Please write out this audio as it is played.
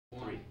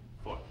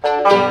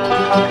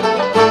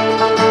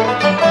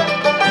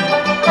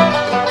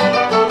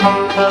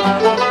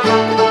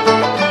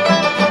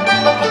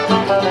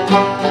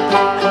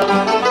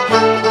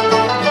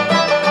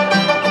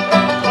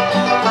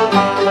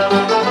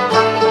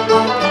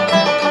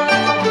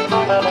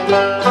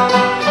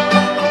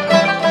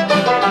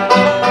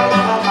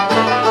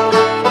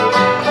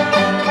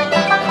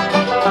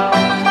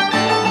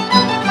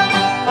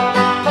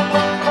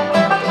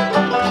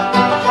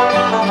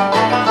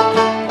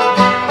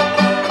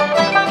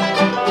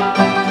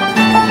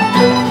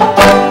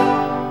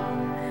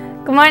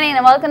Good morning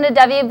and welcome to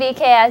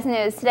WBKS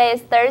News. Today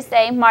is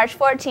Thursday, March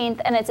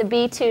 14th, and it's a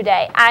B2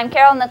 day. I'm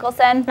Carol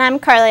Nicholson. And I'm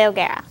Carly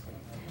O'Gara.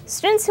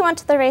 Students who went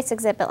to the race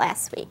exhibit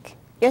last week,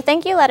 your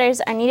thank you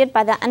letters are needed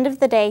by the end of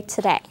the day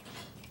today.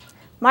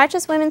 March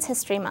is Women's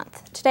History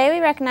Month. Today we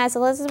recognize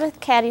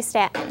Elizabeth Cady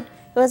Stanton,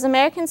 who was an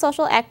American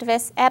social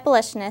activist,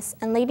 abolitionist,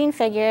 and leading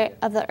figure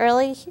of the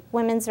early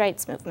women's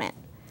rights movement.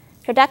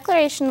 Her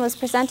declaration was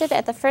presented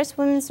at the first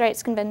Women's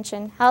Rights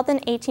Convention held in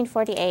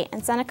 1848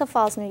 in Seneca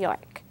Falls, New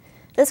York.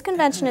 This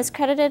convention is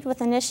credited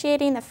with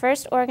initiating the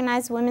first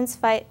organized women's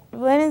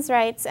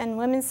rights and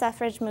women's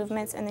suffrage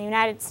movements in the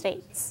United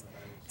States.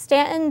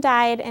 Stanton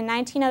died in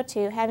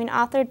 1902, having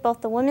authored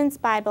both the Women's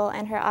Bible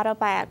and her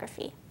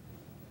autobiography.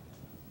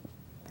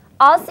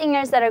 All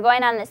seniors that are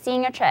going on the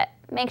senior trip,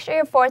 make sure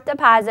your fourth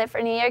deposit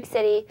for New York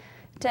City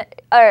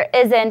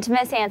is in to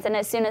Miss Hanson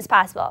as soon as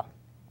possible.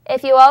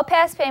 If you owe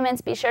past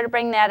payments, be sure to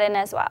bring that in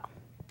as well.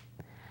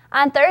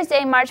 On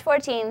Thursday, March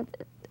 21st,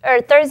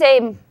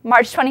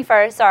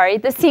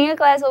 the senior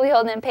class will be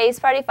holding a Pace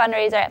Party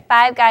fundraiser at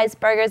Five Guys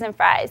Burgers and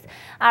Fries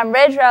on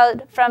Ridge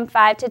Road from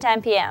 5 to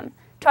 10 p.m.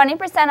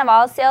 20% of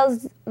all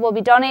sales will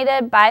be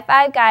donated by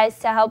Five Guys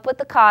to help with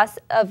the cost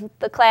of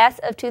the class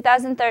of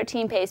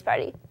 2013 Pace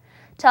Party.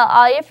 Tell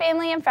all your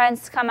family and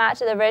friends to come out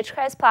to the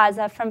Ridgecrest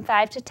Plaza from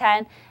 5 to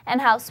 10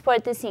 and help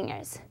support the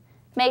seniors.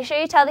 Make sure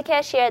you tell the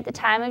cashier at the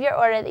time of your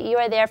order that you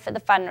are there for the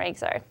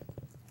fundraiser.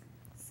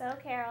 So,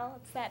 Carol,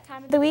 it's that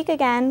time of the week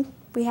again.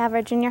 We have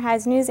our junior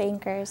high's news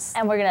anchors.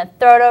 And we're going to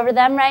throw it over to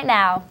them right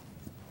now.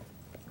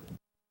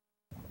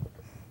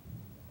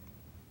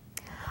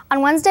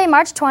 On Wednesday,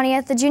 March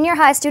 20th, the Junior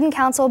High Student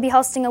Council will be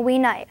hosting a WE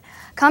Night.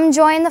 Come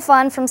join the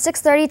fun from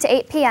 6:30 to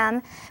 8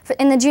 p.m.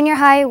 in the Junior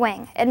High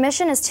wing.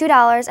 Admission is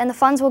 $2, and the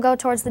funds will go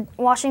towards the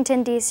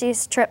Washington, D.C.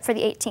 trip for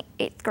the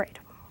 8th grade.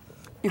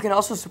 You can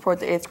also support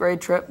the 8th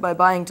grade trip by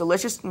buying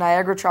delicious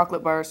Niagara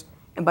chocolate bars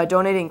and by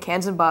donating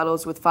cans and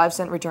bottles with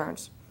 5-cent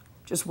returns.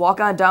 Just walk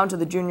on down to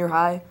the junior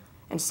high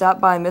and stop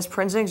by Miss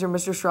Prinzing's or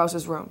Mr.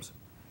 Strauss's rooms.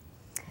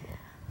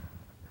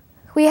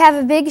 We have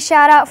a big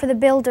shout out for the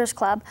Builders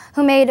Club,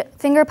 who made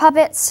finger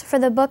puppets for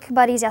the book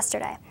buddies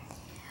yesterday.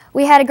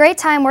 We had a great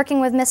time working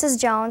with Mrs.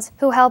 Jones,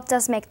 who helped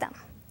us make them.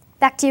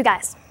 Back to you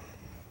guys.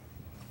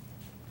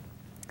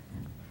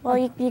 Well,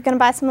 you going to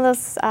buy some of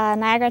those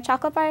Niagara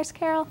chocolate bars,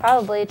 Carol?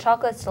 Probably.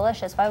 Chocolate's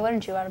delicious. Why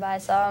wouldn't you want to buy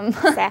some?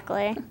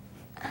 Exactly.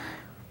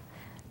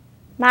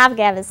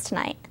 MovGav is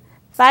tonight.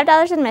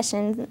 $5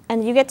 admission,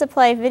 and you get to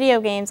play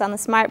video games on the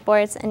smart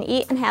boards and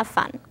eat and have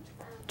fun.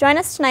 Join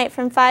us tonight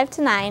from 5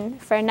 to 9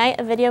 for a night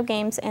of video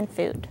games and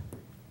food.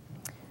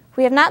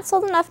 We have not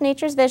sold enough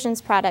Nature's Visions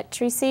product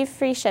to receive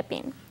free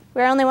shipping.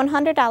 We are only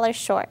 $100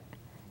 short.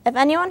 If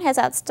anyone has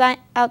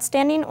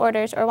outstanding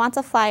orders or wants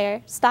a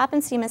flyer, stop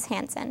and see Ms.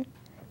 Hanson.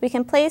 We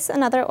can place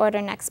another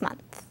order next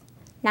month.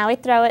 Now we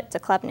throw it to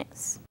Club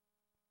News.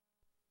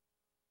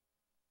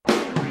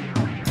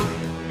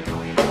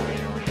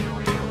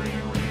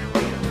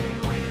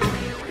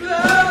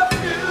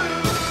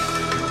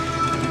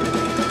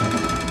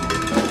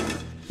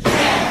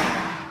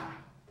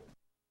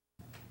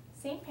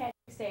 St.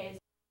 Patrick's Day is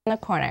in the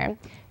corner.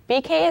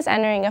 BK is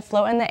entering a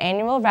float in the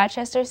annual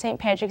Rochester St.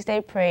 Patrick's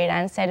Day Parade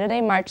on Saturday,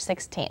 March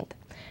 16th.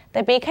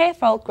 The BK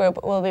Folk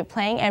Group will be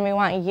playing, and we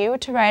want you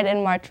to ride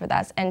and march with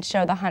us and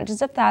show the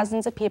hundreds of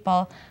thousands of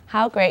people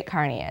how great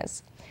Kearney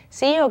is.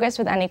 See August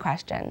with any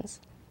questions.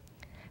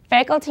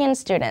 Faculty and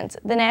students,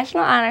 the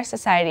National Honor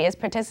Society is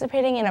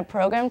participating in a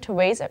program to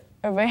raise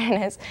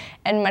awareness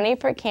and money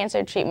for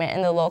cancer treatment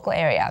in the local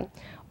area.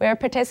 We are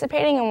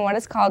participating in what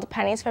is called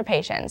Pennies for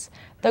Patients.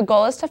 The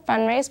goal is to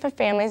fundraise for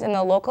families in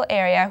the local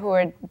area who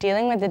are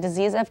dealing with the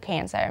disease of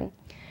cancer.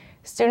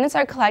 Students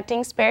are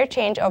collecting spare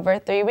change over a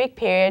 3-week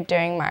period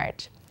during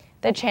March.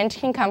 The change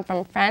can come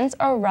from friends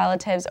or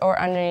relatives or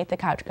underneath the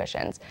couch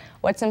cushions.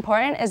 What's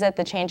important is that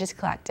the change is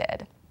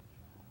collected.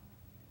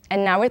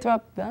 And now we throw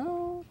up,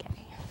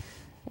 okay.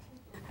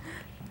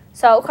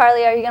 So,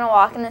 Carly, are you going to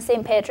walk in the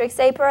St. Patrick's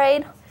Day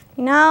Parade?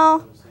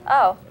 No.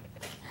 Oh.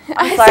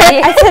 I'm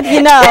sorry. I said,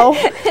 you know.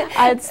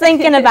 I was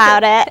thinking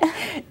about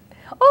it.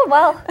 Oh,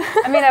 well,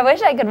 I mean, I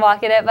wish I could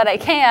walk in it, but I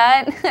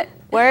can't.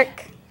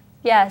 Work.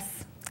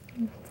 Yes.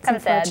 Kind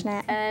of sad.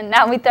 Unfortunate. And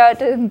now we throw it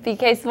to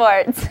BK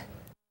Sports.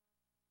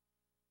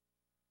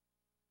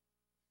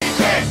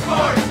 BK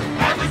Sports,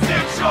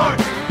 athletes short,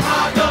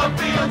 on the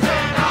field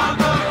and on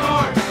the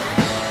court.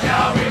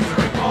 Now it's a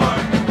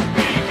report,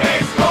 BK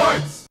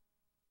Sports.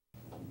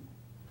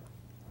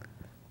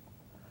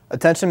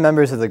 Attention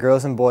members of the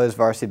girls and boys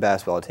varsity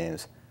basketball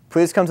teams.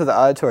 Please come to the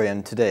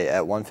auditorium today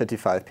at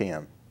 1:55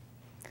 p.m.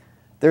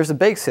 There's a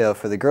bake sale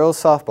for the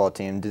girls softball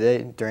team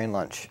today during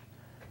lunch.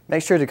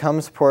 Make sure to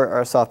come support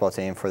our softball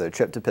team for their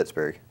trip to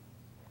Pittsburgh.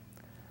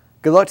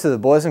 Good luck to the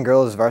boys and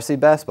girls varsity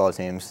basketball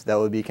teams that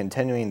will be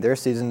continuing their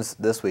seasons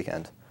this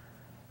weekend.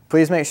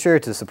 Please make sure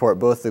to support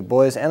both the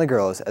boys and the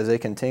girls as they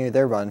continue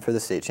their run for the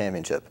state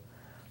championship.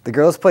 The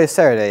girls play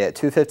Saturday at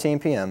 2:15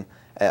 p.m.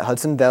 at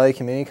Hudson Valley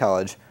Community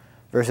College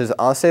versus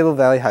Osable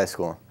Valley High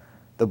School.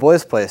 The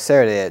boys play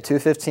Saturday at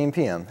 2:15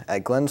 p.m.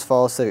 at Glens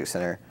Falls Civic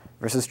Center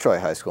versus Troy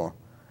High School.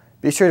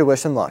 Be sure to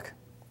wish them luck.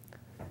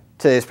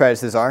 Today's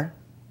practices are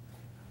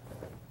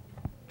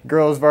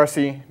girls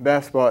varsity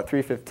basketball at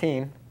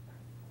 3:15,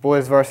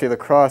 boys varsity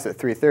lacrosse at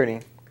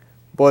 3:30,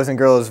 boys and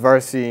girls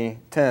varsity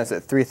tennis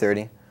at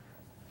 3:30,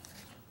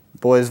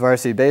 boys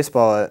varsity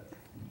baseball at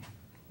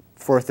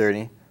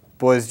 4:30,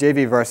 boys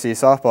JV varsity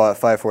softball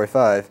at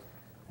 5:45,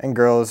 and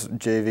girls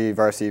JV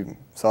varsity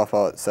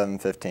softball at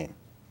 7:15.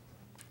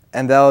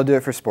 And that'll do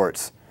it for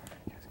sports.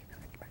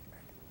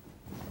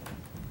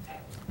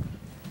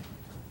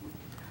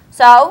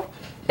 So,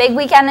 big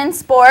weekend in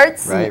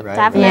sports. Right.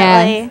 Definitely.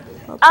 Yeah.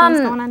 Little things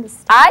going on to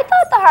state. I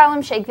thought the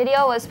Harlem Shake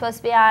video was supposed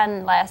to be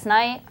on last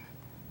night,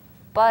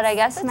 but I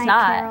guess it's Tonight,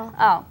 not. Carol.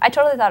 Oh, I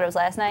totally thought it was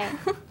last night.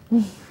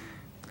 Well,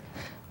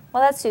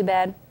 that's too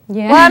bad.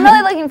 Yeah. Well, I'm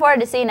really looking forward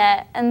to seeing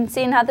it and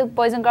seeing how the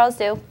boys and girls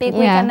do. Big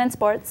weekend in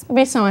sports. It'll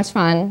be so much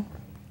fun.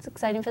 It's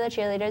exciting for the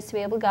cheerleaders to be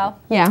able to go.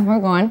 Yeah, we're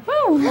going.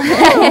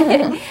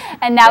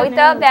 And now we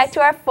throw it back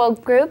to our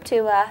folk group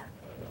to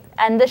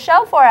end the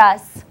show for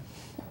us.